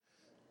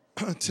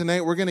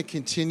Tonight we're going to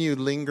continue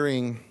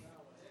lingering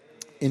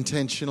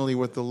intentionally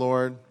with the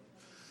Lord.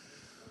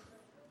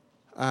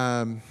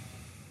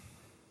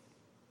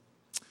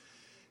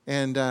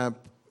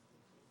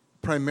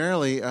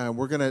 Primarily,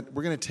 we're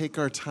gonna take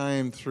our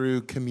time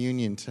through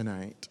communion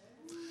tonight.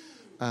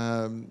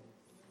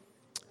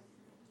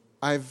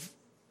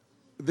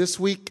 This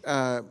week.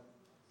 Well,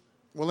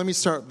 let me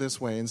start this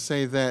way and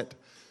say that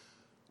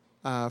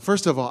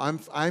first of all,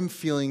 I'm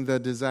feeling the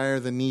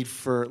desire, the need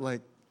for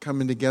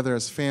coming together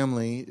as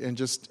family and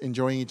just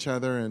enjoying each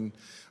other, and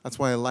that's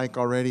why I like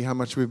already how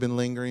much we've been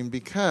lingering,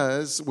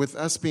 because with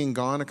us being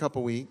gone a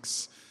couple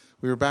weeks,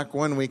 we were back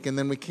 1 week and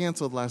then we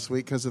canceled last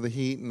week because of the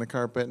heat and the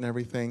carpet and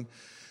everything.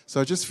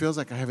 So it just feels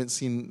like I haven't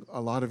seen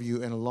a lot of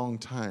you in a long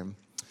time.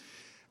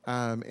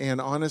 And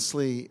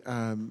honestly,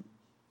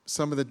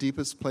 some of the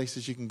deepest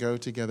places you can go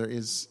together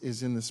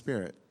is in the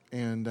Spirit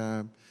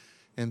and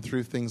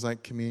through things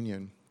like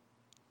communion.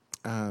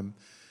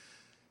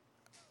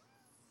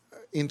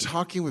 In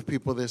talking with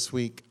people this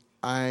week,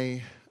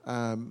 I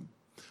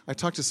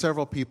talked to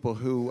several people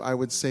who I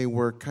would say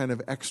were kind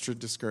of extra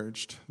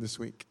discouraged this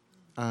week.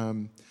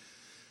 Some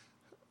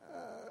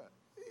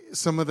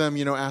of them,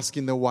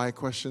 asking the why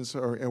questions,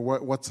 or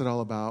what's it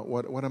all about?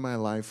 What am I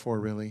alive for,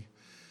 really?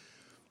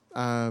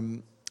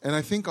 And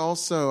I think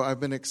also I've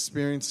been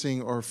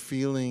experiencing or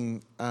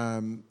feeling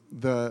a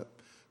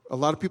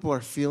lot of people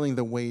are feeling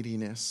the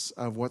weightiness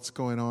of what's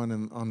going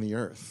on the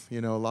earth. A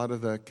lot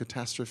of the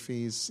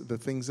catastrophes, the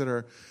things that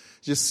are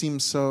just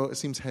it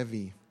seems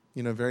heavy,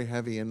 very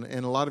heavy. And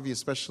a lot of you,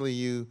 especially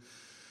you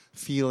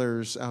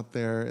feelers out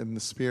there in the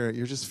Spirit,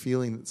 you're just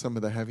feeling some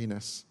of the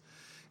heaviness.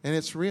 And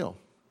it's real.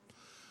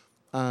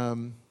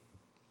 And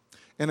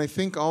I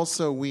think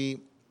also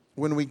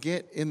when we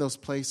get in those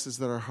places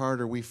that are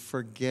harder, we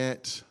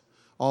forget,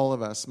 all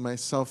of us,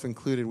 myself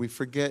included, we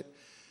forget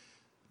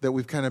that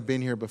we've kind of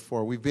been here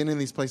before. We've been in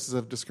these places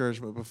of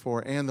discouragement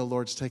before, and the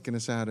Lord's taken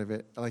us out of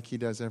it like He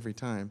does every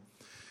time.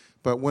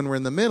 But when we're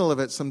in the middle of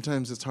it,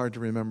 sometimes it's hard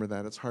to remember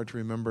that. It's hard to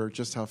remember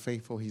just how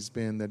faithful He's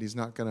been, that He's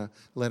not going to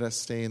let us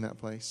stay in that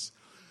place.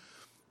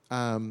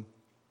 And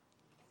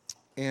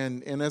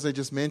as I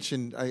just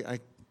mentioned,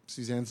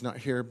 Suzanne's not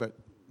here, but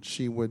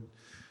she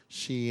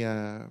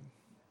and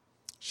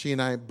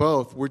I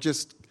both, we're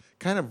just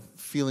kind of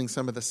feeling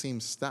some of the same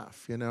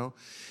stuff,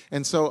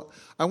 And so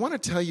I want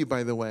to tell you,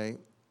 by the way,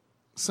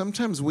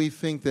 sometimes we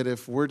think that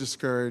if we're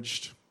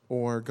discouraged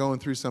or going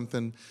through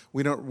something,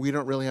 we don't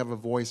really have a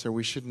voice, or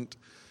we shouldn't,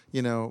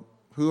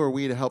 who are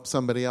we to help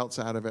somebody else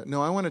out of it?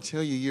 No, I want to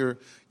tell you,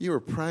 you're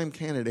a prime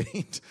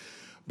candidate,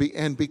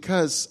 and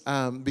because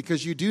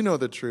you do know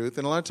the truth,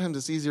 and a lot of times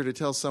it's easier to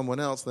tell someone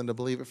else than to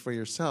believe it for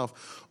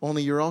yourself.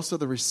 Only you're also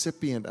the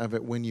recipient of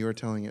it when you're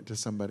telling it to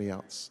somebody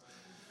else.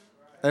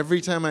 Every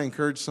time I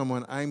encourage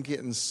someone, I'm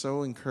getting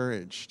so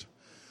encouraged.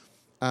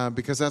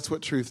 Because that's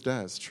what truth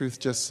does.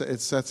 Truth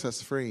it sets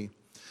us free.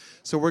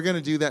 So we're going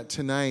to do that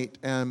tonight.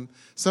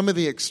 Some of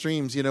the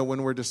extremes,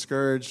 when we're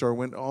discouraged or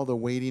when all the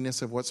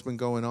weightiness of what's been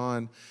going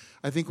on,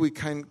 I think we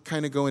kind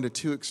of go into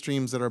two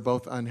extremes that are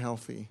both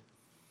unhealthy.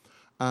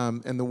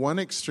 And the one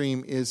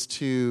extreme is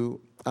to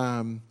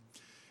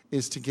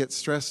get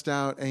stressed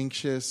out,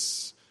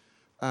 anxious,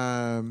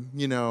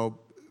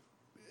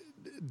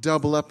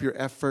 double up your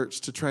efforts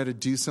to try to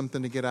do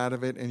something to get out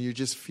of it, and you're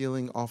just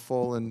feeling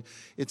awful, and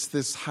it's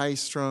this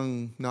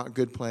high-strung, not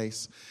good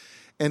place.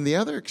 And the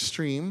other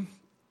extreme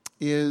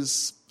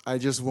is I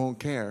just won't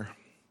care.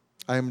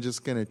 I'm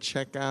just going to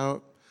check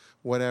out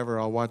whatever.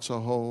 I'll watch a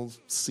whole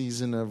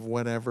season of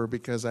whatever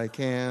because I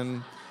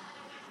can,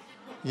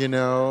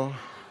 with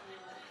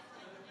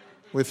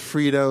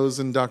Fritos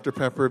and Dr.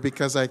 Pepper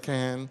because I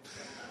can.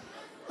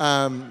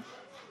 I'm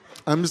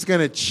just going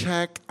to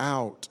check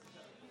out.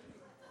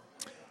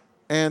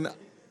 And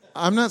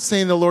I'm not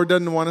saying the Lord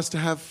doesn't want us to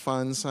have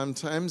fun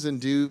sometimes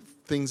and do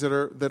things that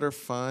are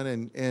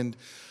fun. And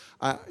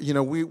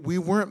we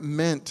weren't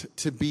meant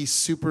to be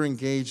super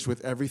engaged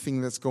with everything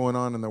that's going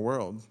on in the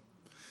world.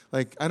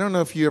 I don't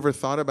know if you ever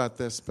thought about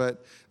this,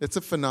 but it's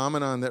a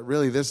phenomenon that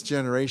really this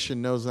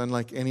generation knows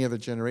unlike any other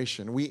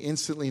generation. We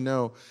instantly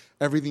know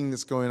everything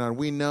that's going on.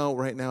 We know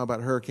right now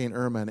about Hurricane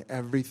Irma and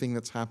everything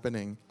that's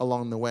happening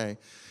along the way.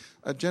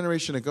 A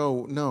generation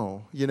ago,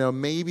 no.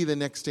 Maybe the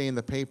next day in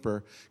the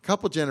paper. A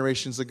couple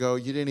generations ago,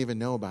 you didn't even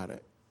know about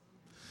it.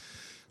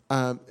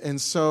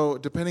 And so,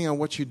 depending on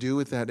what you do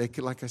with that,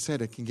 like I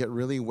said, it can get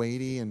really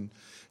weighty. And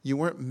you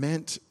weren't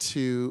meant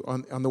to,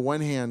 on the one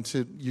hand,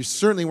 you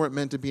certainly weren't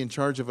meant to be in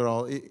charge of it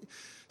all.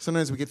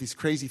 Sometimes we get these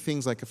crazy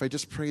things like, if I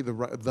just pray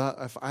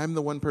if I'm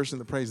the one person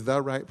that prays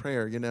the right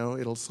prayer,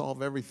 it'll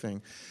solve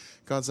everything.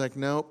 God's like,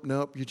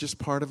 nope, you're just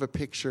part of a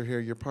picture here.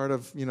 You're part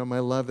of, my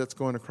love that's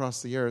going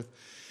across the earth.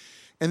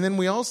 And then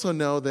we also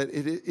know that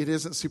it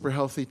isn't super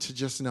healthy to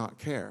just not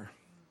care.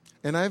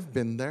 And I've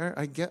been there.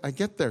 I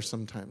get there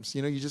sometimes.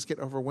 You just get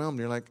overwhelmed.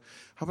 You're like,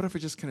 how about if I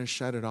just kind of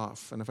shut it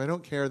off? And if I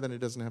don't care, then it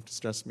doesn't have to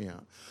stress me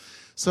out.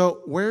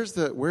 So where's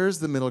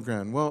the middle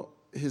ground? Well,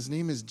 His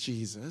name is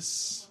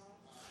Jesus.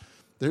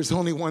 There's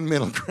only one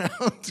middle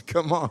ground.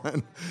 Come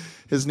on.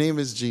 His name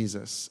is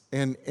Jesus.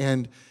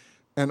 And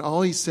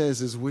all he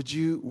says is, would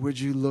you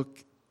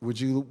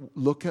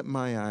look at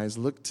my eyes,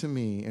 look to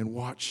me and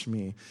watch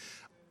me.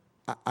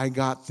 I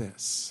got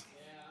this.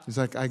 He's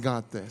like, I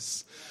got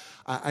this.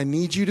 I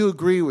need you to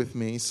agree with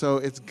me. So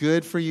it's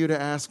good for you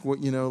to ask,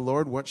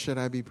 Lord, what should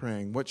I be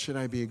praying? What should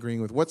I be agreeing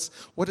with?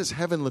 What does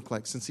heaven look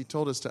like? Since he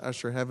told us to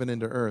usher heaven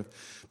into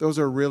earth. Those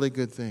are really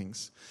good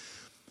things.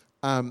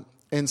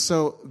 And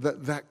so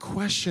that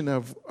question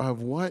of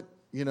what,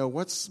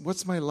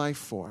 what's my life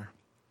for?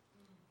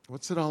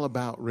 What's it all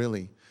about,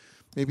 really?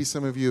 Maybe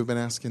some of you have been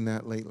asking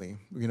that lately.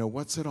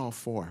 What's it all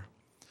for?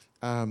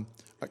 Can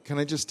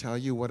I just tell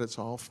you what it's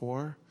all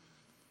for?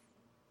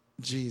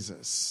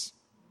 Jesus.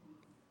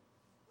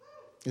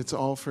 It's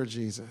all for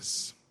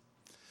Jesus.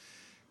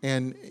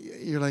 And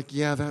you're like,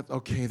 yeah,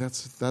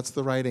 that's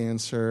the right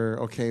answer.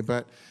 Okay,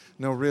 but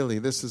no, really,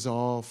 this is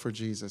all for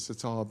Jesus.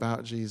 It's all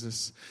about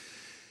Jesus.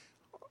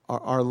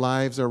 Our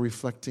lives are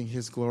reflecting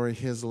his glory,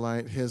 his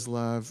light, his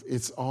love.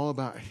 It's all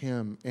about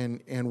him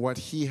and what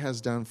he has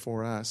done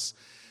for us.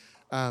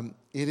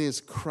 It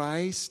is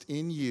Christ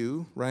in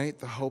you, right?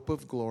 The hope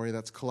of glory.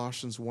 That's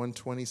Colossians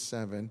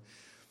 1:27.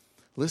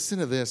 Listen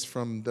to this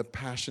from the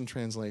Passion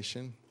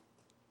Translation.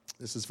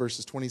 This is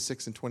verses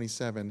 26 and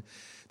 27.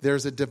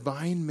 There's a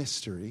divine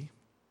mystery,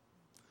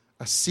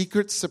 a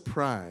secret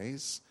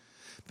surprise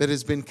that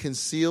has been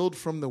concealed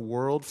from the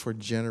world for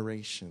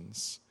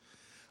generations.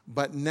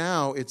 But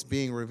now it's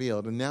being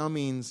revealed. And now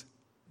means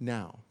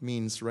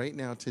right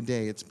now,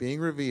 today. It's being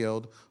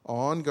revealed,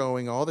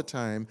 ongoing, all the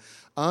time,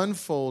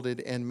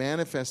 unfolded and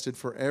manifested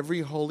for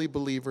every holy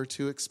believer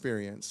to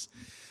experience.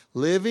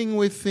 Living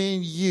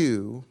within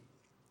you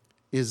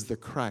is the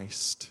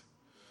Christ.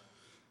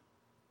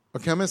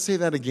 Okay, I'm going to say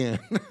that again.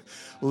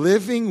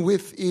 Living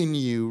within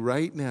you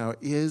right now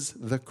is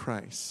the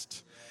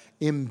Christ.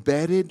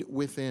 Embedded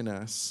within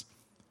us.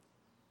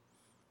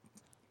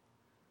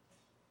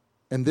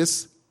 And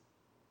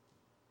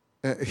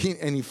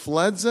he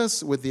floods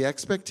us with the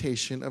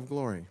expectation of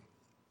glory.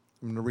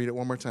 I'm going to read it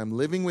one more time.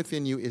 Living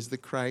within you is the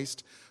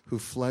Christ who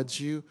floods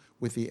you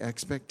with the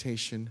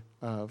expectation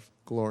of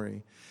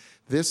glory.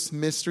 This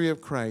mystery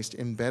of Christ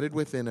embedded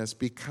within us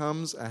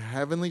becomes a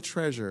heavenly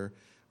treasure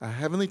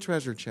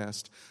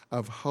chest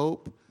of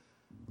hope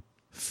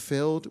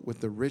filled with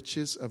the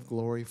riches of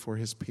glory for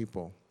his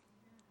people.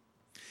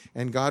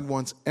 And God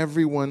wants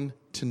everyone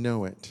to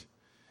know it.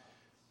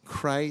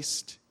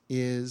 Christ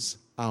is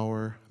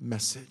our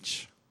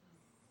message.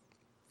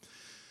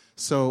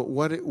 So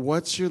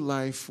what's your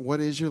life? What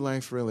is your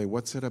life really?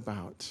 What's it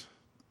about?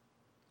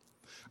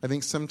 I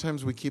think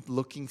sometimes we keep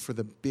looking for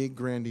the big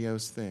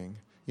grandiose thing.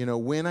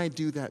 When I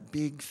do that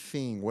big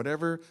thing,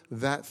 whatever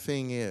that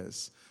thing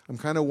is, I'm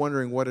kind of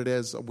wondering what it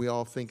is we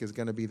all think is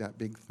going to be that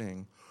big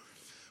thing.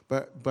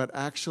 But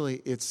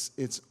actually,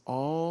 it's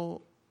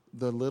all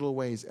the little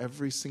ways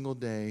every single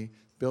day.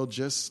 Bill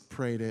just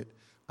prayed it.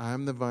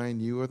 I'm the vine,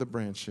 you are the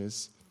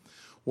branches.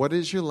 What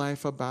is your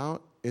life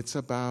about? It's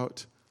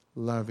about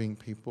loving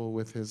people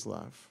with his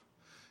love.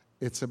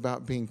 It's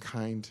about being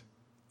kind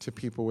to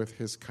people with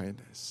his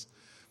kindness.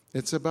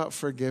 It's about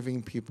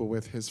forgiving people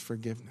with his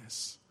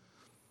forgiveness.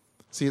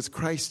 See, it's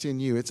Christ in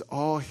you. It's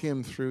all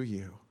him through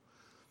you.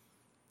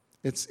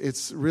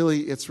 It's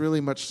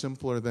really much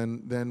simpler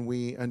than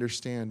we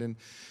understand. And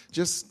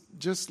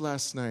just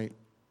last night,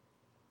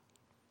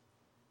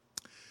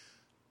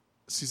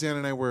 Suzanne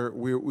and I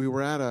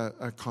were at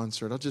a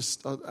concert.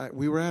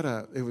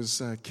 It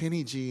was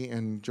Kenny G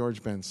and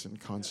George Benson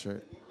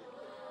concert.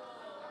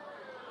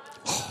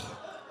 Oh.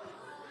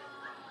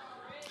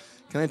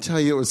 Can I tell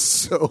you, it was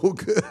so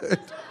good.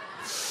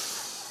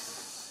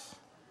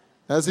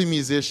 As a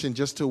musician,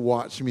 just to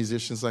watch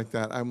musicians like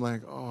that, I'm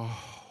like, oh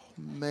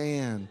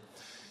man.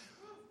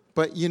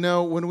 But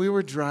when we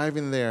were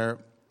driving there,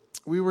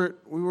 we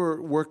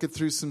were working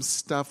through some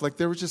stuff. Like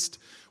we were just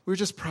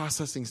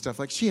processing stuff.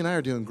 Like she and I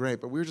are doing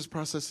great, but we were just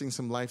processing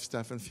some life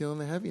stuff and feeling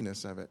the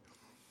heaviness of it.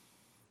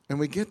 And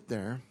we get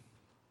there,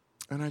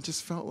 and I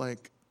just felt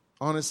like,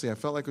 honestly, I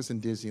felt like I was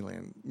in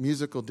Disneyland,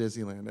 musical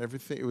Disneyland.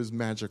 Everything, it was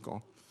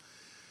magical.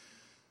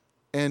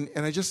 And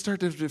I just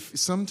started to,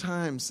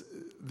 sometimes,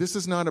 this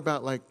is not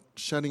about like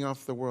shutting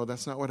off the world.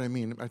 That's not what I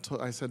mean.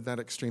 I said that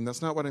extreme.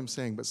 That's not what I'm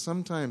saying. But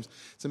sometimes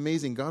it's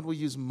amazing. God will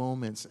use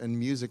moments, and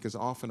music is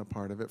often a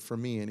part of it, for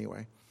me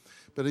anyway.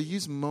 But He'll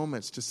use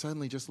moments to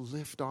suddenly just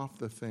lift off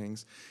the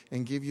things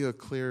and give you a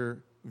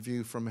clear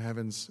view from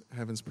heaven's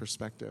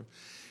perspective.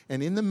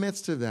 And in the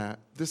midst of that,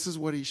 this is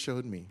what He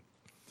showed me.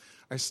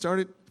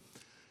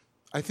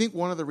 I think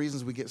one of the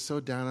reasons we get so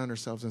down on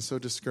ourselves and so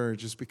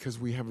discouraged is because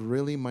we have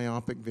really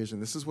myopic vision.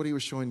 This is what He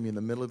was showing me in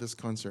the middle of this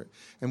concert.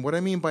 And what I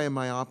mean by a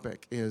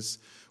myopic is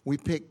we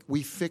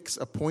fix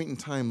a point in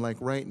time, like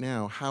right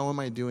now, how am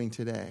I doing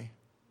today?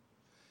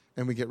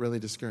 And we get really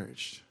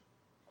discouraged.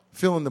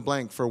 Fill in the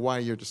blank for why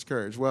you're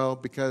discouraged. Well,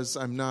 because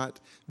I'm not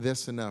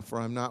this enough, or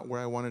I'm not where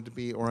I wanted to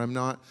be, or I'm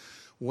not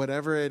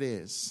whatever it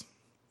is.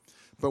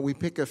 But we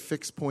pick a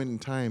fixed point in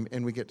time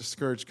and we get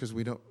discouraged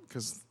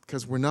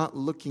because we're not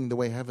looking the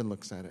way heaven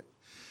looks at it.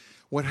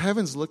 What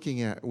heaven's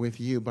looking at with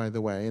you, by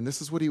the way, and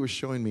this is what he was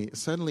showing me.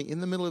 Suddenly,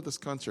 in the middle of this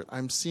concert,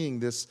 I'm seeing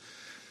this,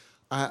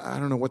 I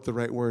don't know what the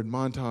right word,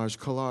 montage,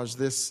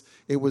 collage,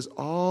 it was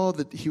all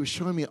that he was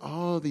showing me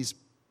all these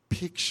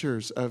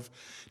pictures of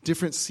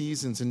different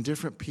seasons and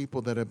different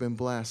people that have been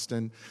blessed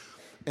and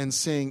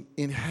saying,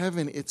 in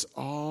heaven, it's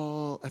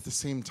all at the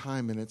same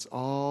time, and it's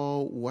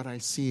all what I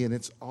see, and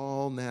it's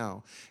all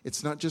now.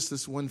 It's not just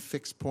this one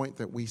fixed point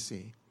that we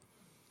see.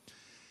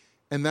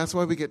 And that's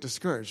why we get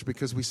discouraged,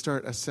 because we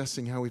start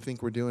assessing how we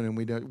think we're doing, and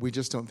we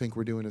just don't think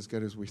we're doing as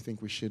good as we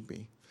think we should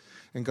be.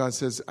 And God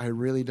says, I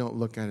really don't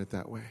look at it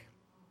that way.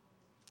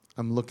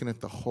 I'm looking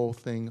at the whole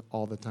thing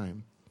all the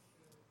time.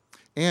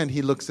 And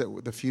he looks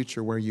at the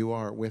future where you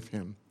are with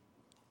him.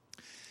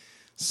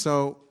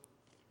 So,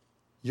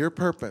 your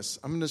purpose.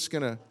 I'm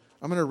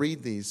gonna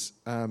read these.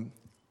 I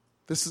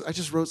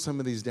just wrote some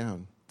of these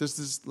down.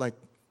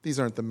 These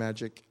aren't the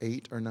magic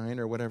 8 or 9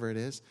 or whatever it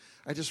is.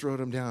 I just wrote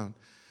them down.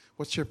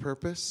 What's your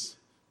purpose?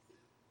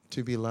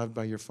 To be loved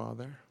by your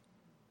Father.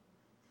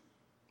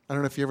 I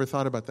don't know if you ever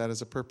thought about that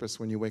as a purpose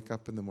when you wake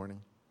up in the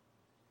morning.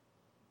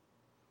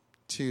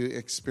 To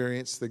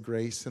experience the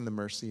grace and the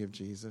mercy of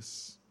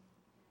Jesus.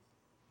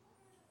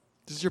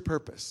 This is your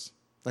purpose.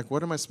 Like,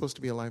 what am I supposed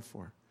to be alive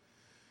for?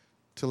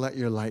 To let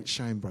your light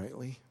shine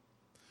brightly,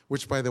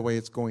 which, by the way,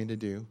 it's going to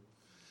do.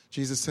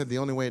 Jesus said the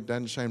only way it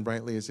doesn't shine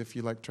brightly is if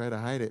you try to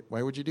hide it.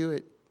 Why would you do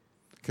it?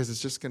 Because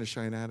it's just going to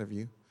shine out of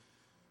you.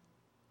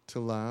 To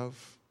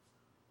love,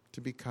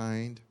 to be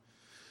kind,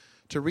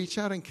 to reach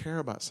out and care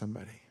about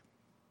somebody.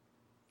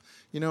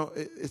 You know,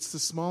 it's the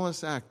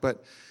smallest act,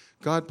 but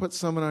God puts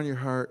someone on your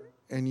heart,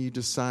 and you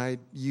decide,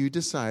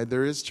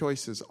 there is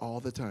choices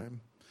all the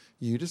time.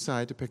 You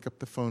decide to pick up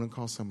the phone and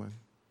call someone.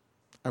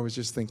 I was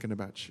just thinking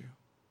about you.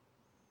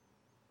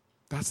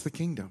 That's the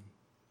kingdom.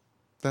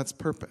 That's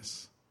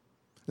purpose.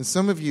 And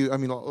some of you, a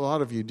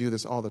lot of you do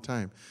this all the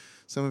time.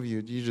 Some of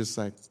you just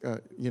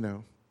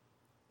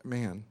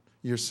man,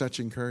 you're such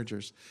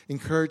encouragers.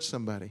 Encourage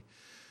somebody.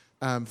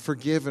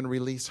 Forgive and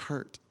release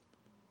hurt.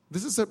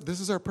 This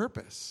is our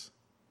purpose.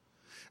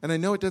 And I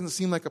know it doesn't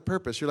seem like a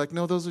purpose. You're like,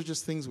 no, those are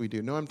just things we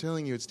do. No, I'm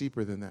telling you, it's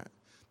deeper than that.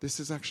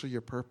 This is actually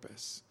your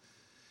purpose.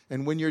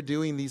 And when you're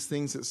doing these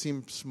things that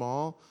seem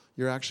small,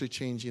 you're actually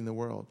changing the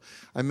world.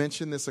 I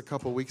mentioned this a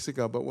couple weeks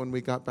ago, but when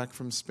we got back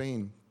from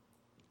Spain,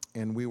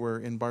 and we were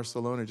in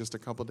Barcelona just a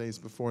couple days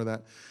before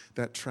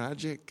that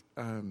tragic,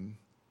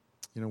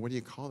 what do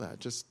you call that?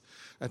 Just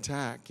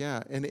attack,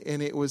 yeah. And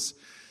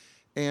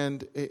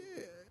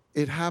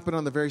it happened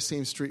on the very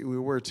same street we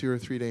were 2 or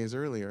 3 days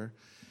earlier.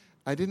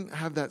 I didn't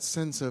have that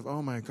sense of,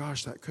 oh my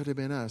gosh, that could have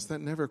been us.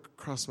 That never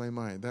crossed my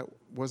mind. That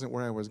wasn't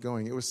where I was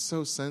going. It was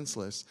so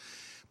senseless.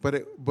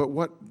 But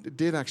what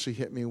did actually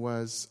hit me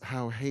was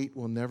how hate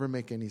will never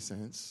make any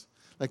sense.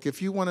 Like,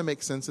 if you want to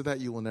make sense of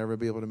that, you will never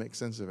be able to make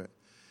sense of it.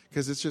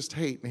 Because it's just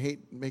hate, and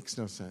hate makes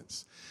no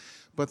sense.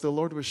 But the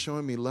Lord was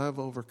showing me love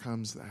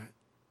overcomes that.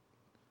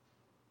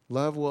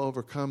 Love will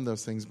overcome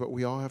those things, but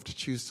we all have to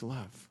choose to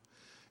love.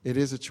 It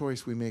is a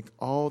choice. We make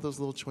all those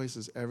little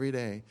choices every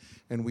day,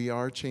 and we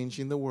are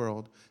changing the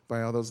world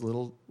by all those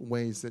little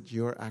ways that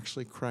you're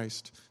actually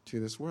Christ to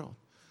this world.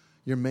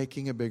 You're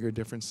making a bigger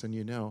difference than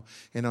you know.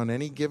 And on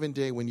any given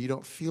day when you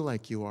don't feel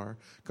like you are,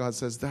 God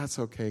says, that's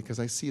okay, because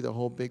I see the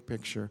whole big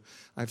picture.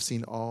 I've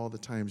seen all the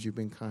times you've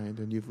been kind,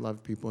 and you've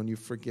loved people, and you've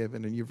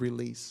forgiven, and you've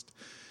released,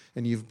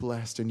 and you've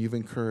blessed, and you've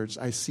encouraged.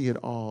 I see it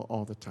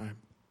all the time.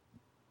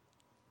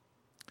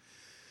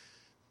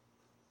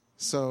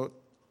 So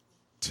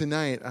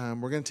tonight,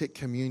 we're going to take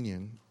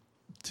communion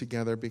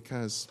together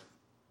because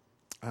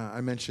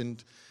I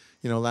mentioned,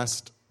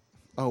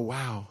 oh,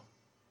 wow.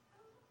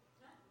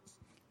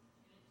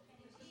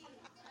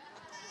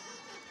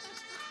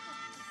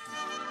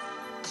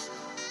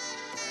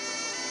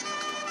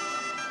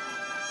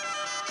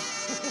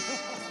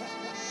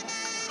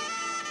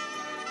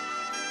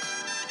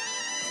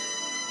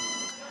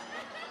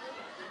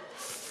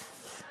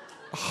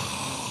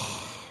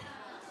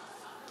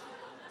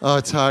 Oh,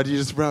 Todd, you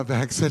just brought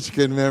back such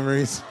good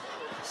memories.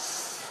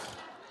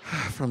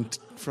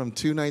 From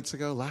 2 nights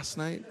ago, last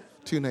night?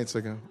 2 nights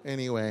ago.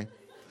 Anyway.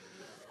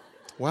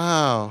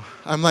 Wow.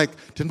 I'm like,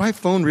 did my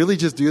phone really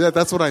just do that?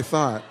 That's what I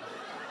thought.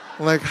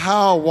 I'm like,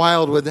 how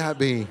wild would that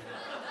be?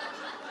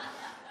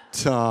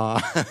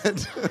 Todd.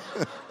 That's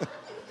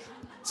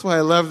why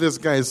I love this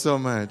guy so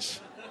much.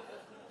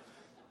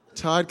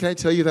 Todd, can I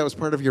tell you that was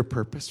part of your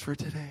purpose for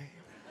today?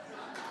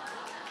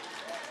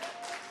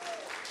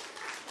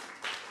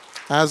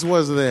 As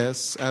was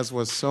this, as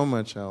was so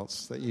much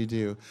else that you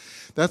do.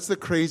 That's the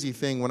crazy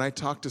thing. When I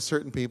talk to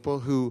certain people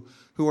who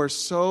are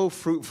so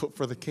fruitful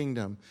for the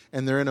kingdom,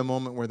 and they're in a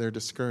moment where they're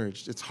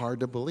discouraged, it's hard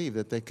to believe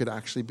that they could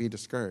actually be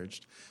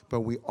discouraged.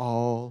 But we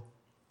all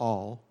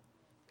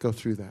go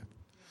through that.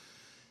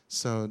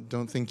 So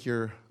don't think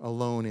you're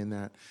alone in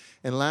that.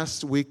 And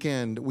last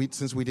weekend,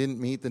 since we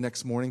didn't meet the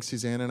next morning,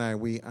 Suzanne and I,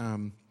 we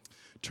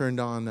turned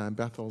on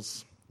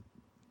Bethel's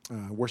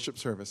worship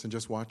service and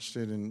just watched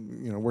it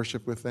and,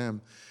 worshiped with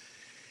them.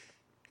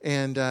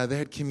 And they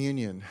had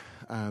communion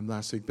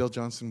last week. Bill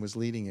Johnson was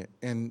leading it.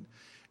 And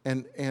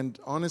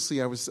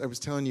honestly, I was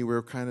telling you, we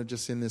were kind of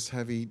just in this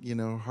heavy,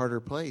 harder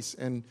place.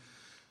 And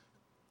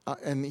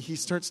he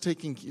starts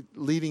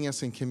leading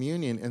us in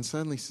communion, and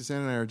suddenly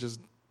Suzanne and I are just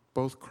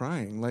both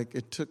crying. Like,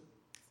 it took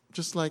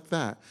just like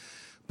that.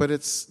 But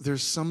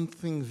there's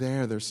something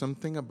there. There's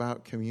something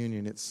about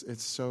communion.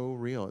 It's so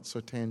real. It's so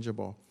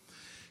tangible.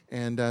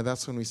 And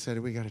that's when we said,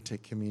 we got to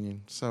take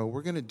communion. So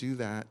we're going to do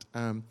that.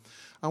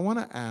 I want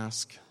to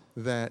ask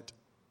that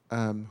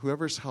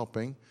whoever's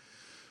helping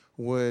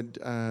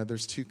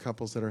there's 2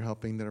 couples that are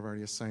helping that I've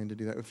already assigned to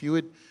do that. If you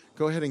would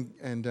go ahead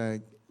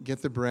and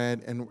get the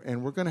bread,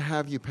 and we're going to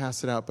have you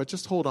pass it out, but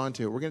just hold on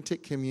to it. We're going to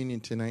take communion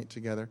tonight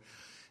together.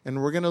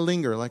 And we're going to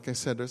linger. Like I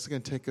said, this is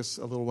going to take us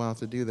a little while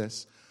to do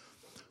this.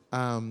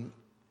 And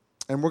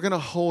we're going to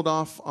hold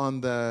off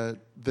on the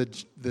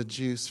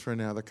juice for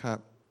now, the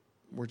cup.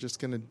 We're just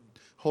going to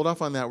hold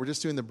off on that. We're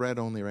just doing the bread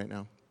only right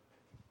now.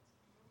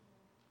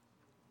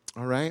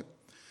 All right?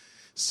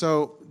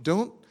 So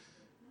don't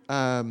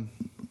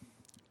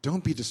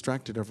be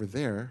distracted over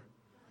there.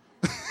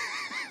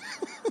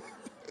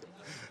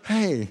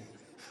 Hey,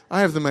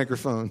 I have the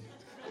microphone.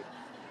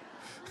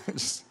 All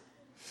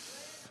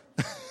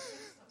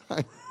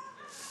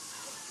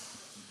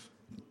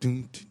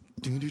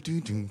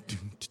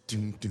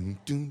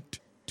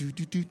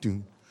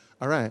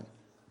right.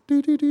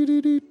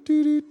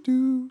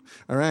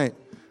 All right.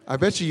 I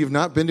bet you've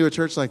not been to a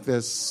church like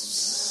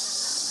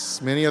this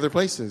many other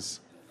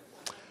places.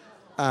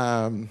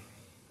 Go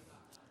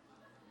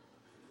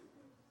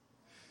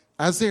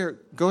ahead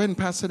and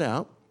pass it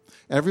out.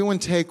 Everyone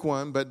take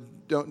one, but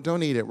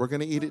don't eat it. We're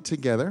going to eat it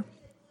together.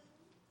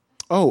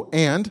 Oh,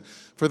 and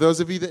for those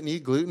of you that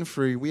need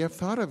gluten-free, we have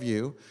thought of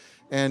you.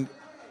 And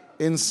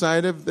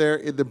inside of there,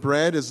 the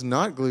bread is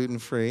not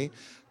gluten-free,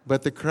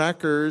 but the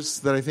crackers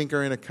that I think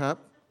are in a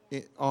cup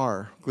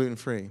are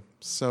gluten-free.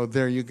 So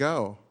there you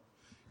go.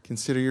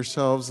 Consider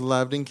yourselves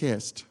loved and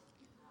kissed.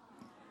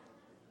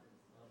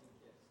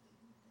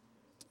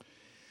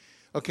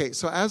 Okay,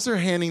 so as they're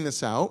handing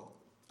this out,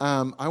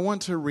 we're going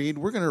to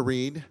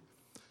read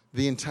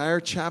the entire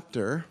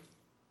chapter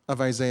of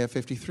Isaiah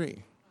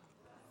 53.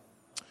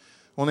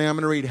 Only I'm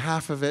going to read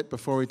half of it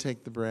before we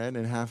take the bread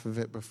and half of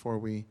it before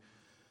we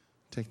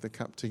take the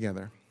cup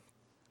together.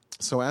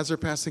 So as they're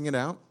passing it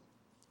out,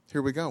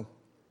 here we go.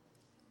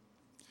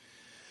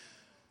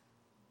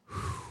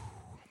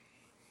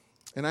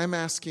 And I'm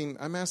asking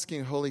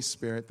Holy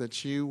Spirit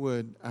that you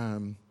would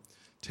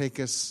take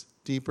us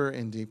deeper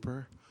and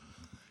deeper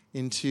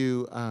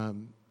into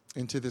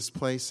this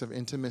place of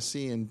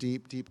intimacy and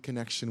deep, deep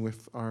connection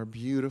with our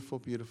beautiful,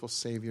 beautiful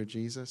Savior,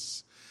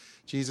 Jesus.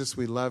 Jesus,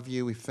 we love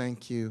you. We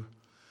thank you.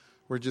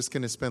 We're just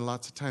going to spend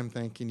lots of time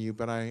thanking you,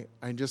 but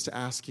I'm just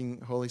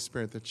asking, Holy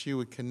Spirit, that you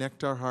would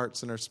connect our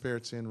hearts and our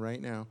spirits in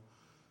right now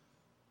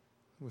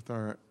with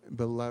our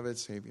beloved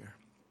Savior.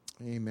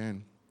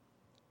 Amen.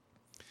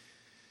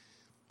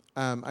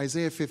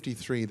 Isaiah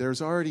 53,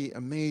 there's already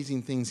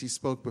amazing things he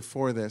spoke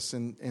before this,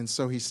 and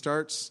so he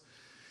starts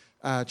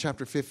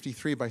chapter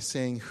 53 by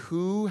saying,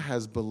 who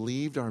has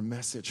believed our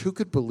message? Who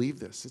could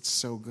believe this? It's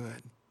so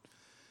good.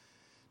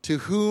 To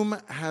whom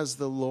has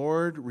the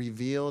Lord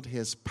revealed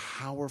his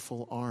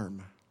powerful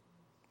arm?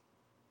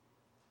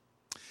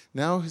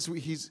 Now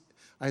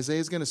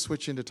Isaiah's going to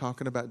switch into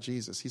talking about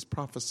Jesus. He's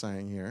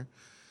prophesying here,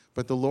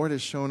 but the Lord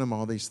has shown him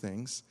all these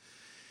things.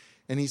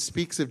 And he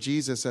speaks of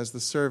Jesus as the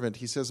servant.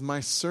 He says,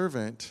 my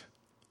servant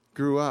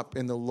grew up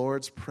in the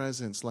Lord's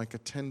presence like a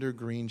tender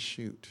green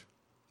shoot,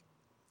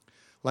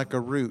 like a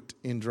root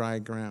in dry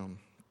ground.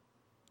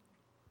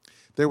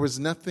 There was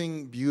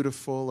nothing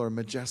beautiful or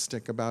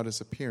majestic about his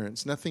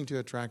appearance, nothing to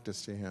attract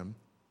us to him.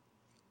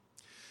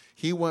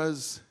 He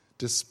was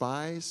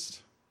despised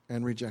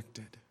and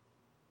rejected,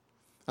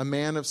 a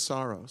man of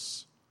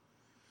sorrows,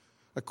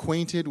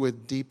 acquainted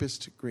with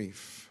deepest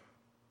grief.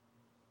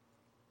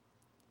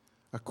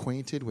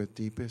 Acquainted with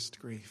deepest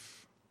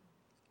grief.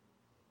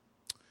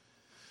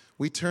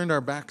 We turned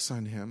our backs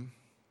on him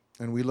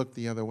and we looked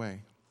the other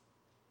way.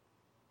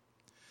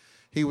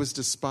 He was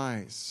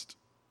despised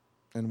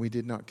and we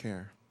did not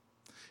care.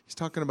 He's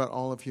talking about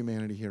all of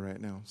humanity here right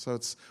now. So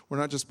we're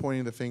not just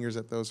pointing the fingers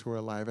at those who were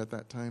alive at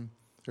that time.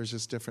 There's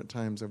just different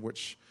times of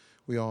which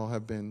we all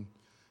have been.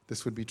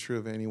 This would be true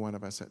of any one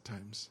of us at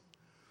times.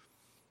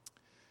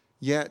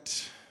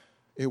 Yet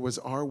it was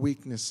our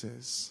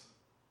weaknesses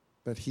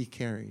that he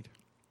carried.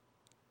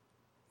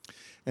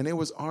 And it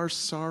was our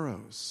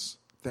sorrows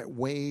that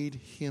weighed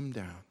him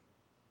down.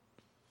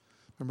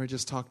 Remember I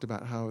just talked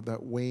about how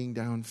that weighing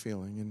down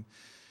feeling. And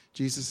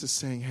Jesus is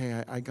saying,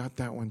 hey, I got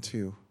that one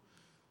too.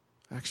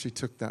 I actually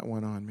took that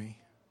one on me.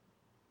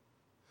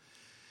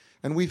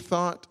 And we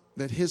thought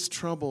that his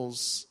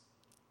troubles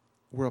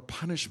were a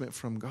punishment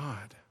from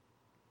God.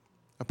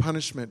 A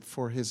punishment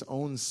for his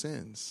own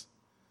sins.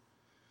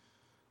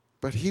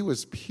 But he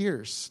was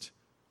pierced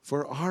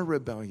for our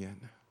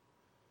rebellion.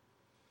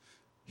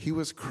 He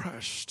was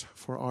crushed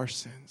for our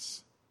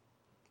sins.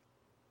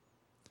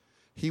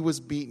 He was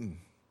beaten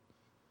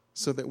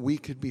so that we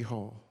could be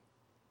whole.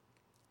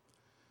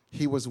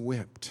 He was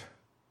whipped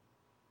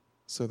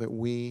so that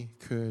we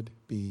could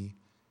be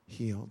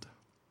healed.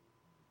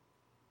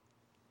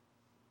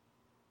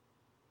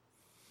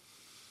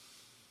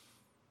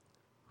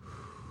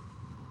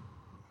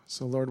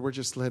 So Lord, we're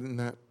just letting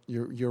that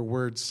your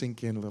word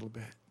sink in a little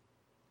bit.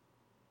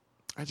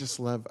 I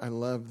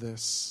love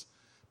this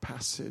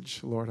passage,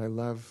 Lord. I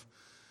love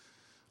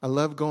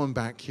going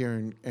back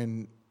here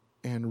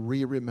and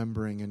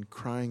re-remembering and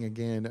crying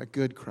again, a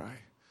good cry,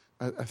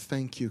 a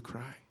thank you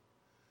cry.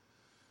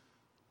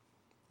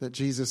 That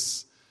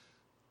Jesus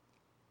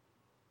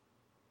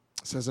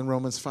says in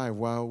Romans 5,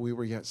 while we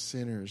were yet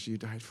sinners, you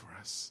died for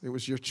us. It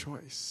was your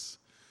choice.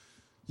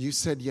 You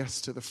said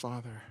yes to the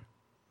Father.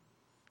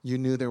 You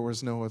knew there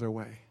was no other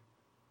way.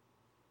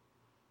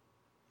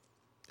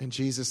 And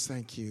Jesus,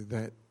 thank you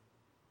that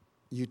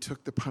you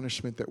took the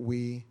punishment that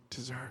we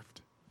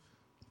deserved.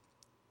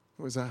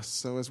 It was us.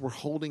 So as we're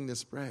holding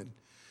this bread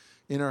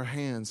in our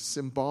hands,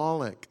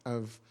 symbolic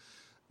of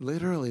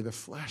literally the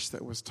flesh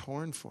that was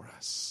torn for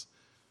us,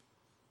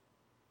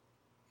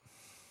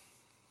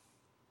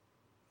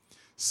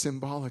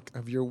 symbolic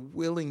of your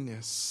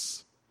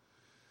willingness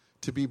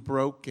to be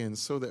broken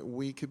so that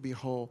we could be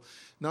whole.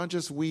 Not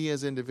just we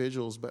as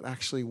individuals, but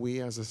actually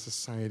we as a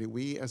society,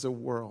 we as a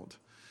world.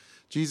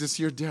 Jesus,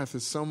 your death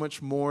is so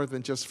much more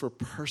than just for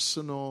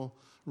personal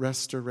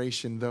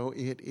restoration, though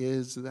it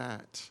is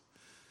that.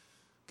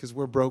 Because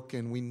we're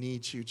broken. We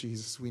need you,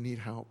 Jesus. We need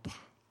help.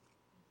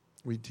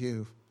 We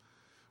do.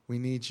 We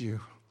need you.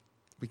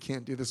 We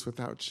can't do this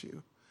without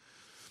you.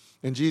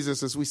 And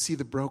Jesus, as we see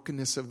the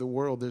brokenness of the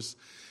world, there's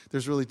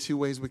really two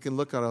ways we can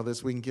look at all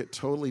this. We can get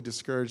totally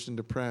discouraged and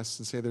depressed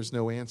and say there's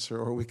no answer,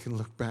 or we can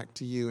look back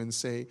to you and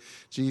say,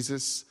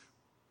 Jesus,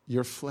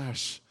 your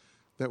flesh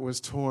that was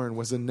torn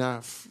was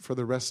enough for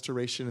the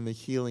restoration and the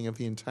healing of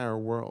the entire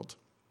world.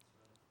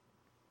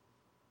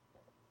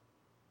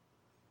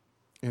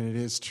 And it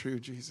is true,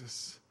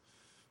 Jesus.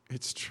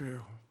 It's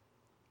true.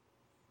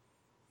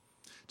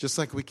 Just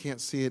like we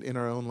can't see it in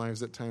our own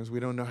lives at times. We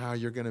don't know how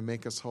you're going to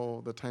make us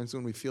whole. The times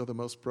when we feel the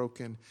most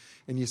broken.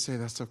 And you say,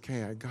 that's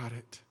okay, I got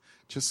it.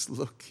 Just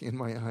look in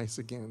my eyes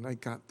again. I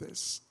got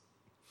this.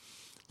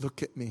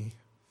 Look at me.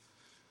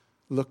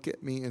 Look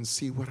at me and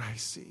see what I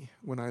see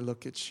when I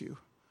look at you.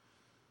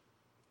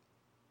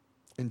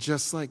 And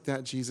just like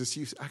that, Jesus,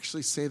 you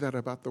actually say that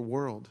about the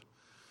world.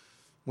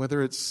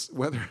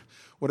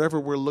 Whatever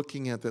we're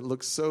looking at that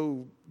looks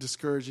so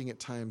discouraging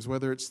at times,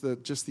 whether it's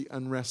just the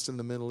unrest in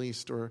the Middle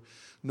East or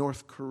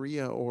North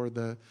Korea or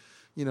the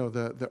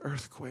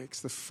earthquakes,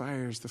 the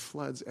fires, the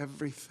floods,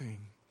 everything.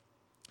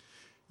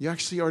 You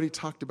actually already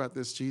talked about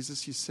this,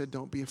 Jesus. You said,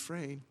 don't be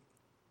afraid.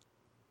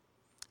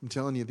 I'm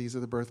telling you, these are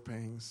the birth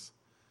pangs.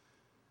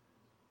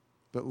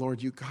 But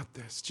Lord, you got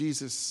this.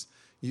 Jesus,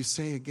 you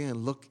say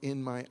again, look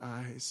in my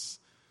eyes.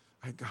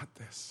 I got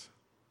this.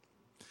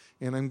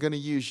 And I'm going to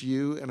use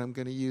you, and I'm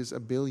going to use a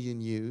billion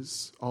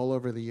yous all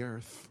over the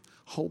earth.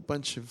 A whole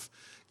bunch of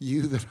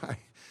you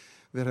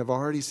that have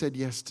already said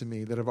yes to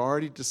me, that have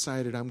already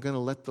decided I'm going to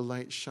let the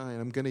light shine.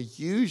 I'm going to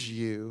use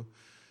you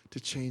to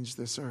change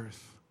this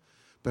earth.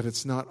 But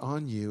it's not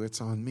on you,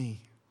 it's on me.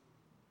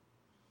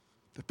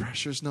 The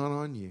pressure's not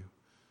on you.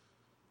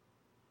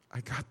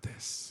 I got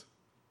this.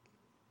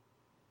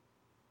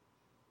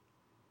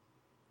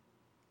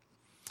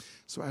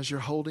 So as you're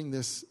holding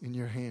this in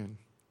your hand,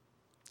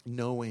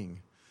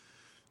 knowing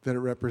that it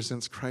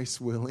represents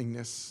Christ's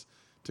willingness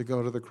to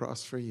go to the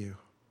cross for you,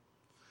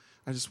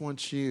 I just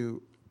want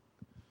you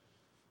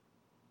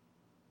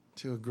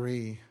to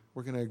agree.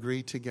 We're going to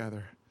agree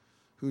together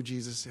who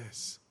Jesus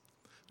is.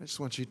 I just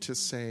want you to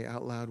say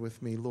out loud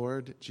with me,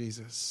 Lord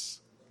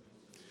Jesus,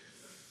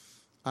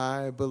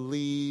 I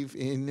believe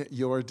in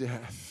your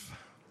death.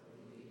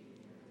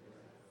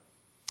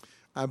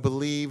 I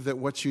believe that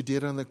what you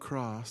did on the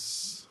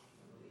cross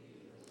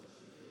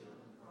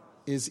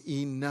is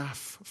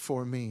enough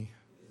for me.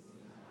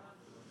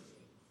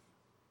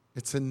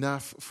 It's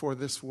enough for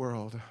this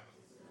world.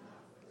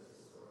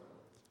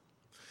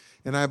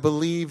 And I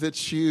believe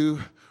that you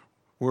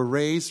were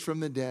raised from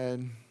the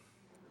dead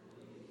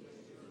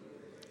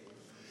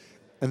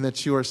and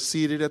that you are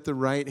seated at the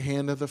right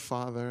hand of the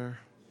Father,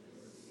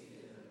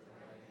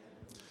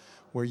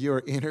 where you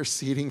are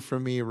interceding for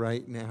me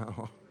right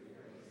now.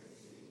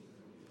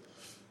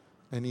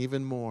 And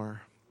even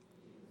more,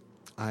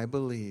 I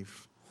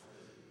believe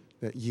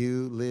that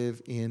you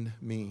live in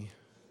me.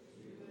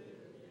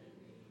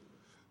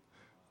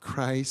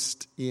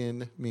 Christ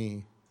in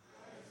me,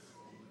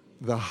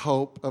 the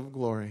hope of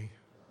glory.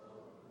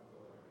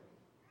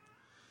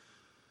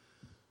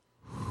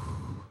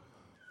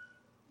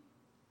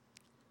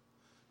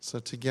 So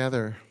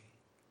together,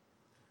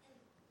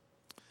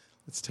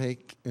 let's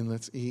take and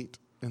let's eat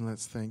and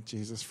let's thank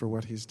Jesus for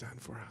what he's done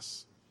for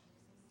us.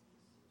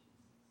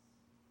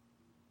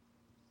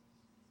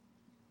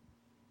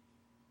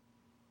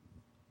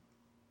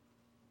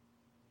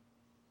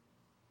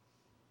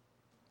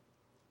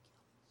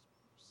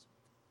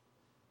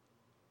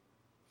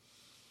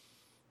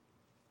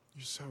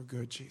 You're so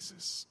good,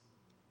 Jesus.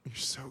 You're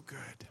so good.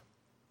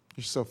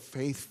 You're so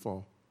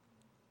faithful.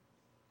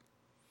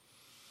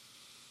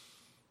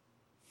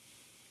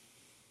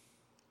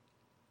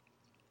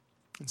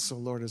 And so,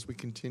 Lord, as we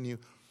continue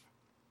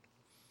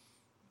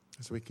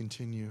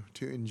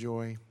to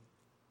enjoy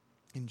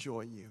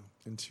you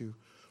and to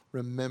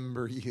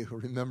remember you,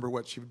 remember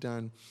what you've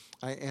done,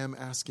 I am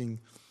asking,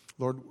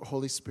 Lord,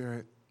 Holy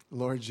Spirit,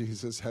 Lord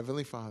Jesus,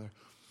 Heavenly Father,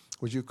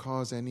 would you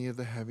cause any of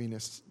the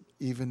heaviness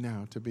even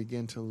now to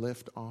begin to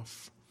lift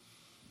off,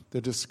 the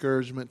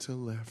discouragement to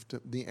lift,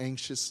 the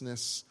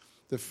anxiousness,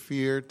 the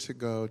fear to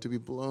go, to be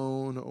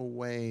blown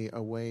away,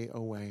 away,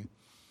 away.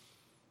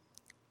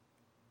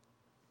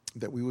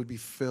 That we would be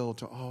filled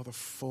to all the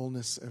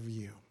fullness of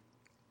you.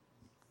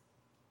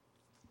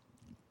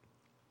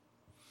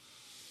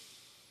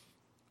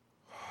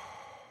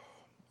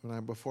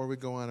 Before we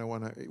go on,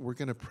 we're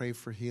going to pray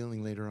for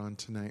healing later on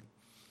tonight.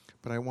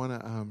 But I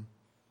want to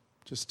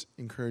just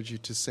encourage you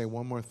to say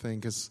one more thing,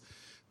 because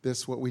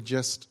what we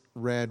just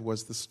read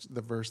was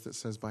the verse that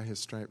says, by his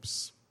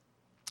stripes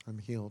I'm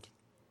healed.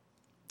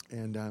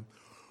 And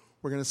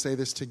we're going to say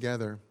this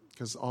together,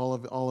 because all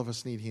of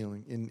us need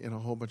healing in a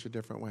whole bunch of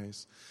different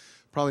ways.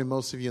 Probably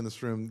most of you in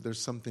this room, there's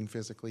something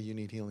physically you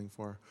need healing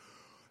for.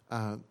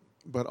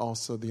 But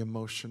also the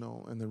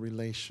emotional and the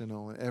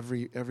relational and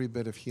every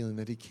bit of healing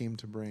that he came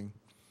to bring.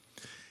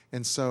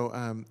 And so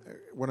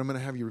what I'm going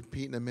to have you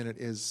repeat in a minute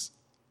is,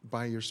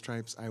 by your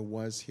stripes I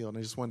was healed. And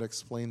I just wanted to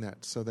explain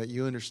that so that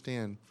you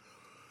understand.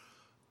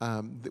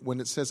 When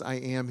it says I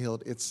am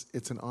healed,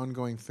 it's an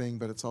ongoing thing,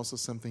 but it's also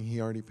something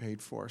he already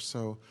paid for.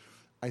 So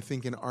I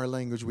think in our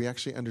language, we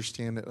actually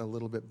understand it a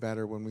little bit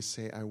better when we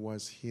say I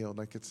was healed,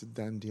 like it's a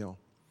done deal.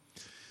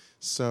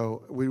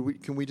 So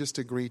can we just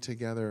agree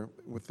together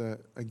with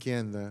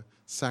the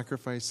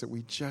sacrifice that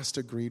we just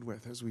agreed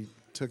with as we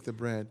took the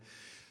bread?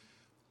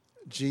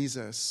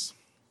 Jesus,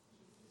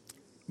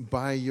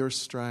 by your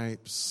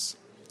stripes,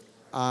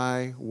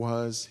 I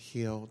was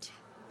healed.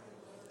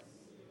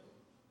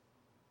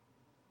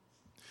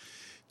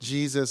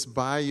 Jesus,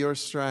 by your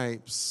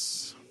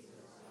stripes,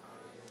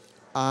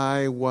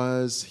 I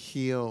was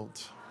healed.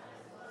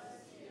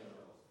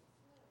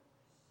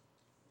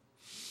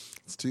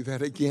 Let's do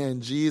that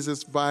again.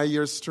 Jesus, by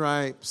your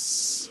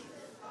stripes,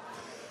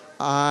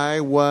 I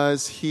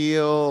was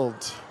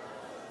healed.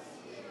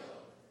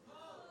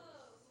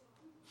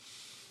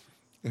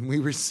 And we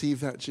receive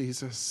that,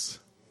 Jesus.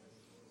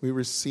 We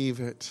receive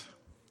it.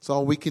 It's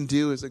all we can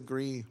do is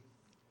agree.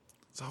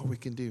 It's all we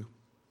can do.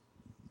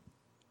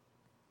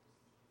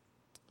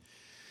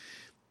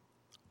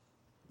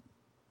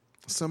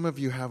 Some of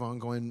you have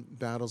ongoing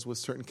battles with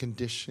certain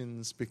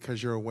conditions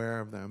because you're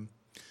aware of them.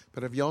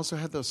 But have you also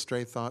had those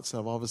stray thoughts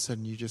of all of a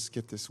sudden you just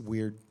get this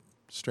weird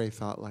stray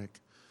thought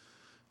like,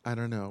 I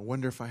don't know,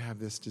 wonder if I have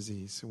this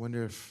disease. I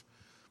wonder if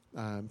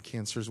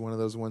cancer is one of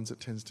those ones that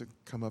tends to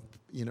come up,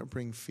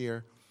 bring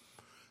fear.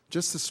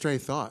 Just a stray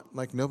thought,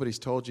 like nobody's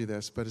told you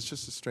this, but it's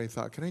just a stray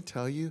thought. Can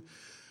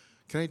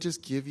I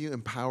just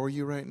empower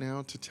you right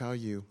now to tell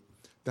you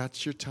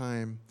that's your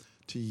time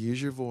to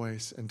use your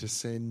voice and to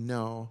say,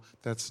 no,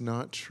 that's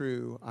not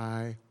true.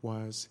 I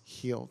was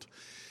healed.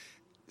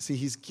 See,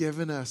 he's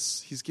given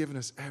us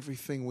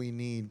everything we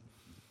need.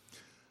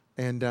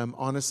 And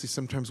honestly,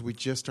 sometimes we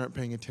just aren't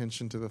paying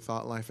attention to the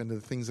thought life and to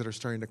the things that are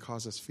starting to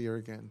cause us fear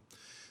again.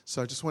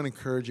 So I just want to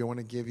encourage you. I want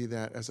to give you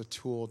that as a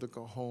tool to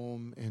go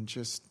home and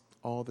just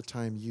all the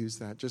time use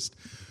that.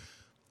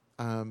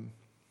 All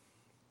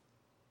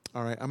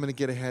right, I'm going to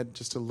get ahead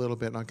just a little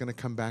bit, and I'm going to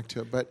come back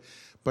to it.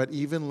 But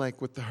even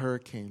like with the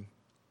hurricane,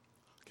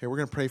 okay, we're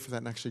going to pray for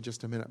that in actually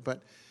just a minute.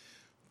 But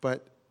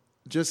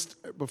just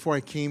before I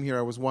came here,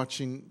 I was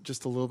watching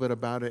just a little bit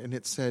about it, and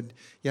it said,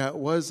 it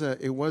was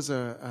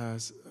a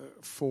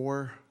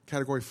 4,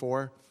 category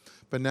 4,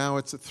 but now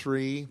it's a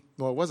 3.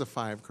 Well, it was a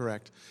 5,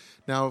 correct?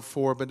 Now a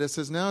 4, but it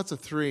says now it's a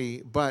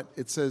 3.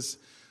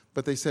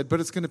 But they said, but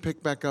it's going to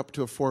pick back up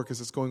to a 4 because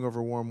it's going over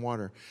warm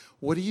water.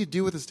 What do you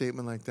do with a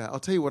statement like that?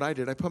 I'll tell you what I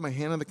did. I put my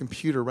hand on the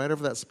computer right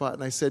over that spot,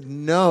 and I said,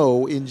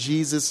 no, in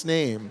Jesus'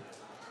 name.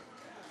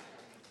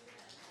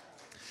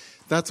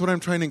 That's what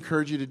I'm trying to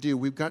encourage you to do.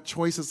 We've got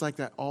choices like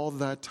that all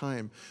the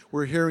time.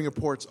 We're hearing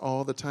reports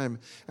all the time.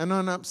 And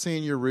I'm not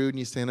saying you're rude and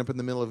you stand up in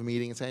the middle of a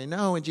meeting and say,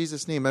 no, in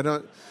Jesus' name.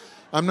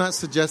 I'm not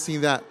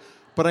suggesting that.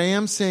 But I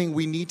am saying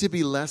we need to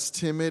be less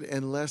timid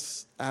and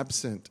less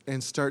absent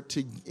and start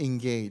to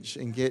engage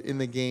and get in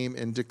the game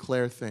and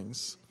declare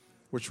things,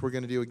 which we're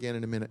going to do again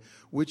in a minute.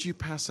 Would you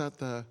pass out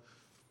the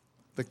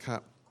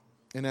cup?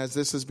 And as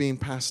this is being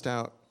passed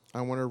out,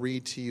 I want to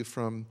read to you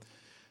from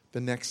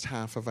the next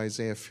half of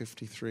Isaiah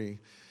 53.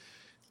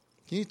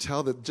 Can you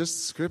tell that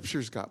just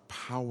Scripture's got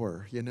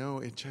power?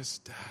 It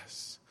just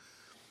does.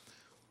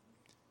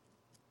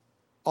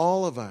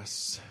 All of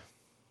us.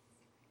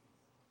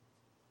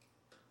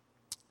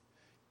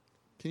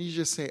 Can you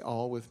just say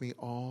all with me?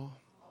 All?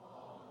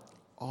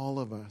 All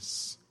of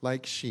us,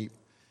 like sheep,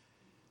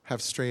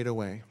 have strayed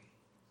away.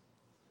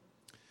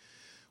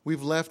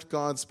 We've left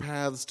God's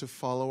paths to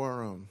follow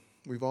our own.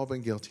 We've all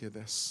been guilty of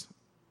this.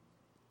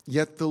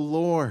 Yet the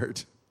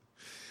Lord,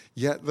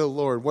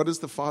 what is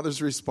the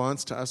Father's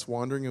response to us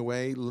wandering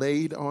away?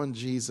 Laid on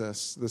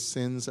Jesus the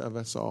sins of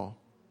us all.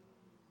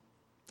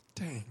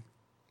 Dang.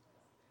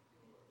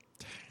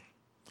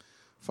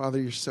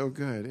 Father, you're so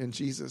good. And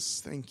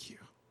Jesus, thank you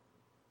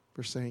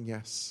for saying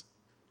yes.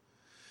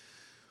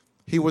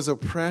 He was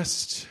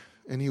oppressed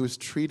and he was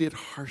treated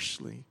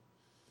harshly,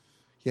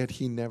 yet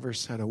he never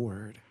said a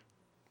word.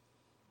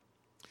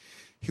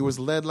 He was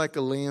led like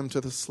a lamb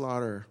to the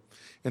slaughter,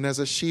 and as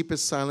a sheep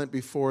is silent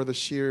before the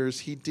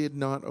shearers, he did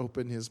not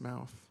open his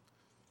mouth.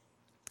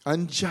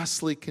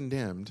 Unjustly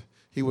condemned,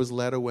 he was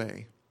led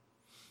away.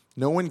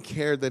 No one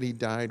cared that he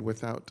died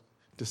without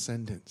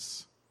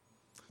descendants,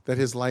 that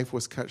his life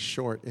was cut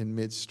short in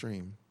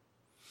midstream.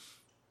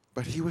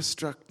 But he was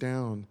struck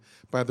down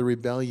by the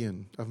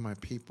rebellion of my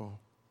people.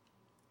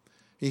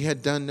 He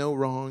had done no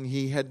wrong.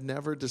 He had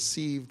never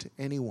deceived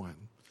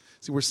anyone.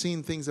 See, we're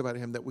seeing things about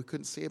him that we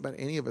couldn't say about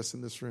any of us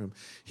in this room.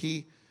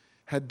 He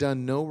had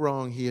done no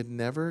wrong. He had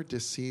never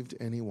deceived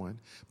anyone.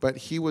 But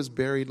he was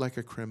buried like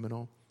a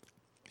criminal.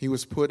 He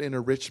was put in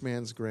a rich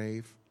man's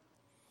grave.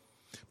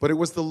 But it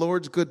was the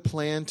Lord's good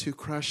plan to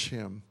crush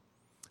him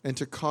and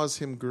to cause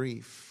him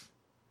grief.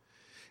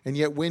 And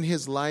yet when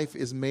his life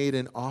is made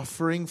an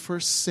offering for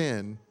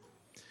sin,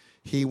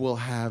 he will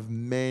have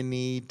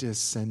many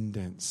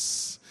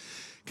descendants.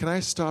 Can I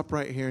stop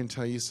right here and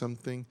tell you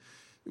something?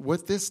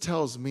 What this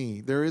tells me,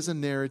 there is a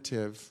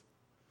narrative,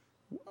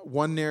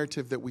 one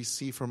narrative that we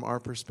see from our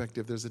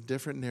perspective. There's a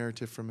different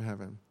narrative from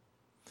heaven.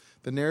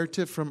 The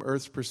narrative from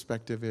earth's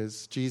perspective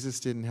is Jesus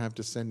didn't have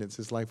descendants.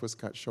 His life was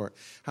cut short.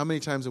 How many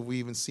times have we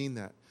even seen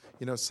that?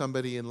 You know,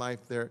 somebody in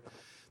life,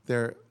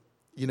 it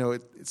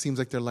seems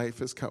like their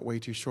life is cut way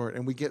too short.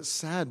 And we get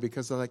sad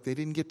because they're like, they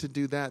didn't get to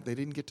do that. They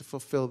didn't get to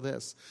fulfill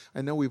this.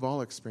 I know we've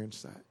all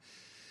experienced that.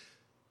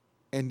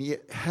 And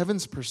yet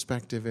heaven's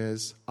perspective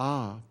is,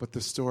 but the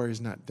story is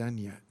not done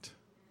yet.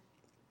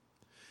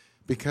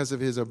 Because of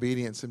his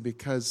obedience and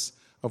because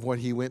of what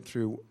he went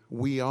through,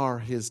 we are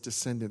his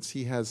descendants.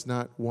 He has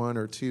not 1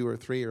 or 2 or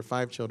 3 or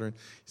 5 children.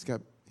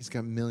 He's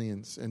got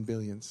millions and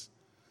billions.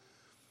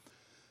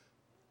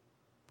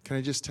 Can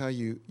I just tell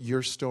you,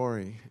 your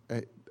story,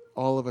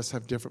 all of us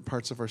have different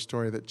parts of our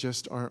story that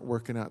just aren't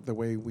working out the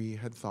way we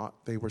had thought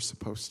they were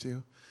supposed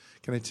to.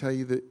 Can I tell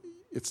you that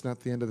it's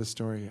not the end of the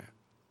story yet?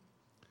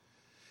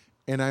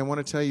 And I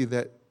want to tell you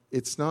that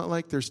it's not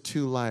like there's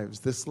 2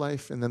 lives, this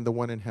life and then the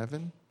one in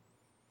heaven.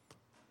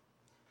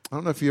 I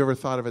don't know if you ever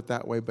thought of it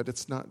that way, but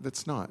that's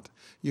not.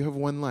 You have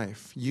one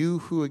life. You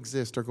who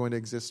exist are going to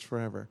exist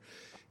forever.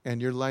 And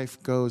your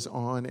life goes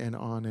on and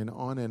on and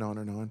on and on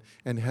and on.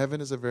 And heaven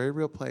is a very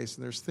real place,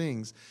 and there's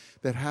things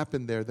that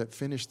happen there that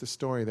finish the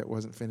story that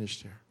wasn't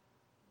finished here.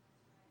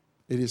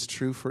 It is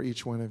true for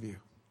each one of you.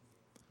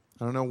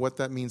 I don't know what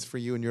that means for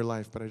you in your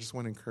life, but I just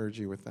want to encourage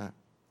you with that.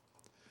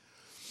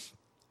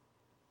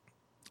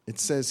 It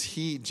says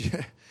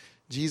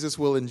Jesus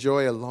will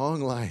enjoy a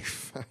long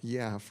life.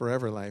 Yeah,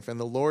 forever life. And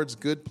the Lord's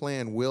good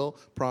plan will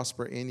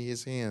prosper in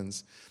his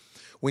hands.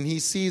 When he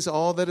sees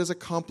all that is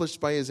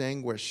accomplished by his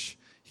anguish,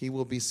 he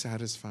will be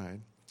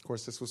satisfied. Of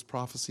course, this was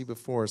prophecy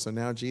before, so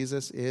now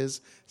Jesus is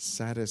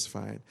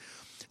satisfied.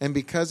 And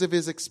because of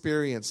his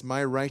experience,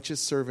 my righteous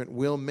servant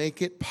will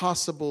make it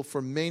possible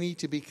for many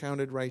to be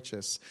counted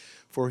righteous,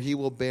 for he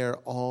will bear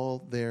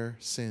all their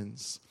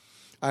sins.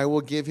 I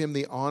will give him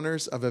the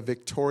honors of a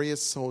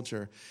victorious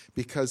soldier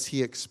because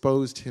he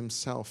exposed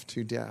himself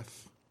to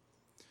death.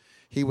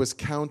 He was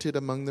counted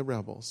among the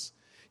rebels.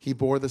 He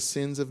bore the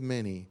sins of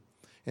many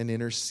and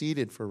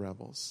interceded for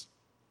rebels.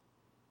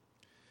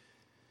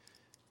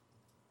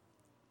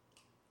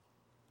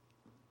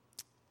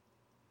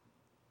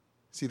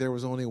 See, there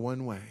was only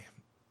one way.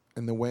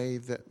 And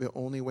the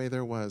only way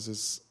there was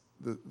is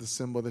the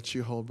symbol that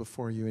you hold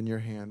before you in your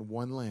hand.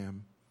 One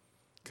lamb,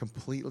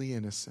 completely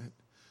innocent,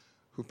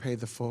 who paid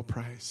the full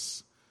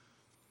price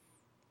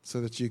so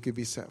that you could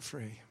be set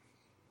free.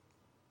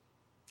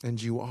 And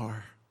you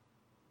are.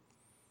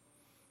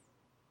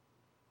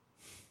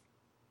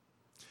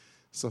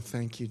 So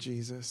thank you,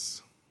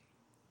 Jesus.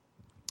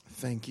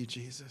 Thank you,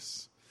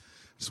 Jesus.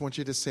 I just want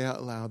you to say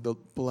out loud, the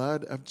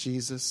blood of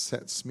Jesus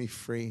sets me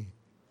free.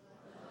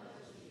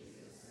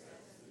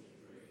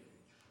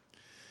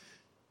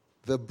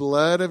 The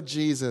blood of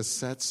Jesus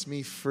sets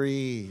me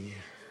free.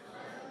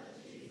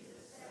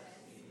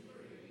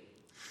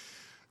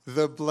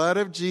 The blood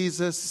of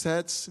Jesus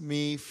sets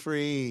me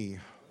free.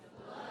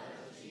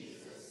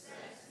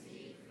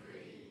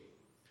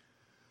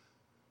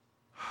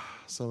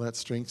 So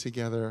let's drink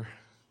together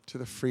to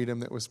the freedom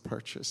that was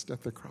purchased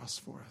at the cross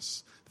for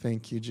us.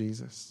 Thank you,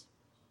 Jesus.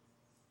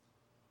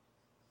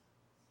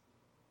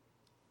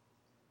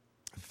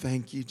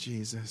 Thank you,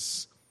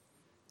 Jesus.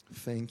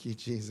 Thank you,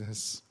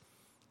 Jesus.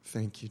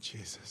 Thank you,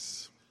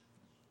 Jesus.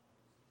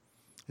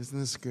 Isn't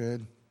this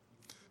good?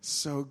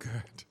 So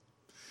good.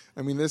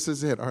 I mean, this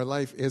is it. Our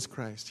life is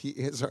Christ. He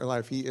is our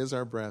life. He is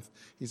our breath.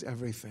 He's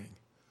everything.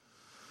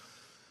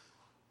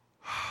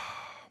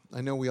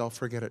 I know we all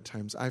forget at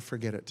times. I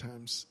forget at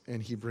times.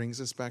 And he brings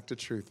us back to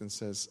truth and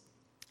says,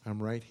 I'm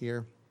right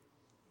here.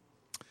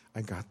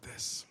 I got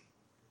this.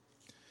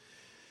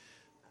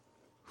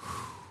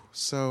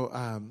 So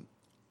I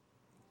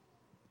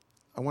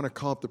want to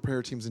call up the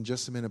prayer teams in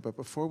just a minute, but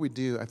before we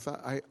do,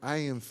 I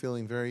am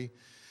feeling very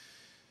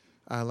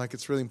like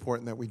it's really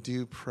important that we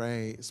do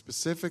pray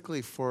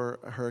specifically for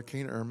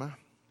Hurricane Irma,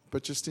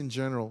 but just in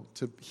general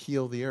to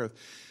heal the earth.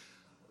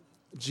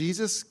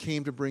 Jesus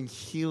came to bring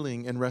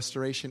healing and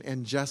restoration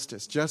and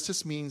justice.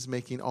 Justice means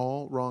making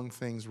all wrong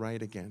things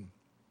right again.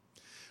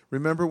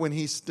 Remember when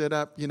he stood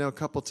up, a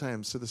couple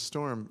times to the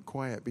storm,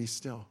 quiet, be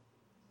still.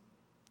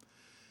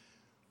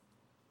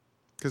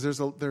 Because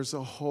there's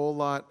a whole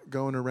lot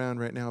going around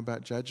right now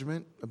about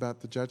judgment,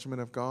 about the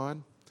judgment of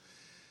God.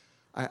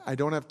 I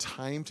don't have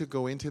time to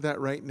go into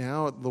that right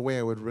now the way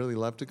I would really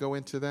love to go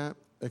into that,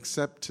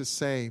 except to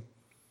say,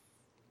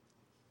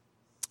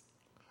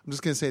 I'm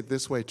just going to say it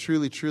this way,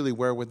 truly, truly,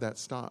 where would that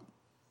stop?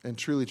 And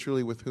truly,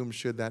 truly, with whom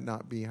should that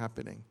not be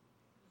happening?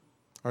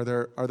 Are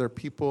there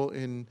people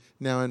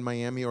now in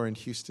Miami or in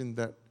Houston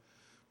that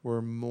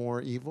were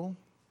more evil?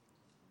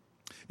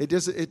 It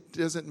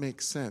doesn't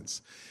make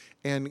sense.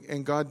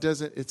 And God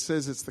doesn't, it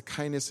says it's the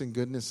kindness and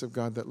goodness of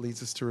God that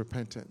leads us to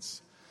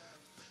repentance.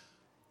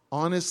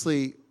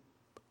 Honestly,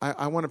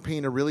 I want to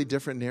paint a really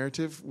different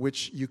narrative,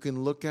 which you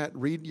can look at,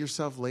 read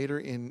yourself later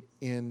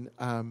in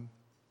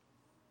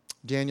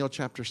Daniel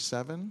chapter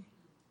 7,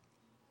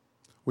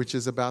 which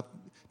is about,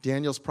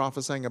 Daniel's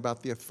prophesying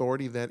about the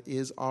authority that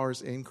is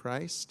ours in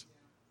Christ.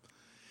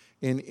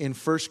 In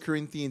 1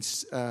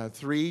 Corinthians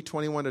 3,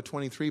 21 to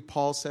 23,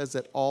 Paul says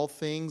that all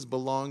things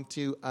belong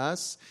to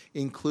us,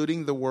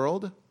 including the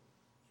world.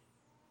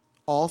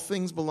 All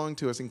things belong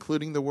to us,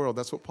 including the world.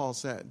 That's what Paul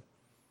said.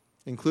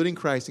 Including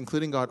Christ,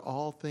 including God,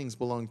 all things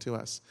belong to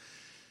us.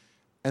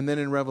 And then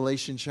in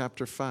Revelation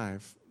chapter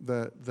 5,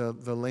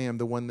 the Lamb,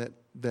 the one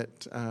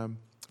that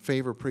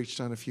Favor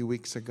preached on a few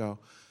weeks ago,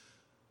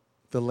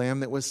 the Lamb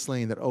that was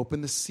slain, that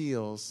opened the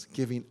seals,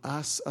 giving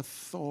us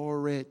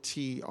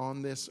authority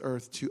on this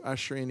earth to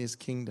usher in his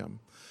kingdom.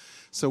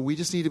 So we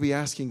just need to be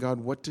asking God,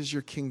 what does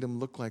your kingdom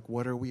look like?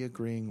 What are we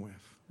agreeing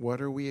with?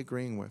 What are we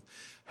agreeing with?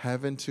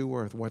 Heaven to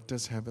earth, what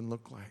does heaven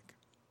look like?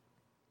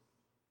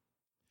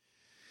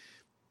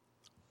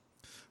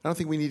 I don't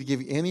think we need to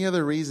give you any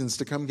other reasons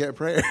to come get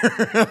prayer.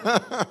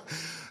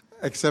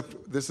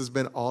 Except this has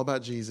been all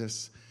about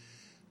Jesus.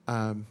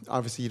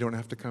 Obviously, you don't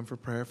have to come for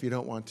prayer if you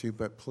don't want to,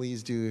 but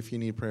please do if you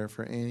need prayer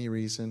for any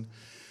reason.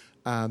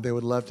 They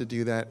would love to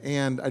do that.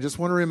 And I just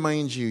want to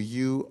remind you,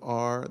 you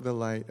are the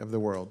light of the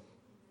world.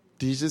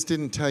 Jesus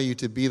didn't tell you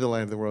to be the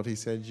light of the world. He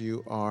said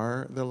you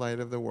are the light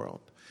of the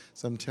world.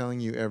 So I'm telling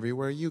you,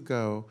 everywhere you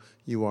go,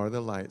 you are the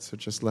light. So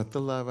just let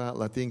the love out,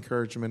 let the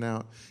encouragement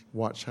out.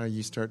 Watch how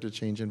you start to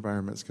change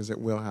environments, because it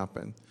will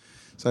happen.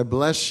 So I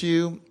bless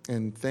you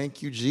and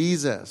thank you,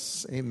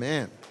 Jesus.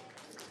 Amen.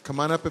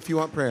 Come on up if you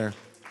want prayer.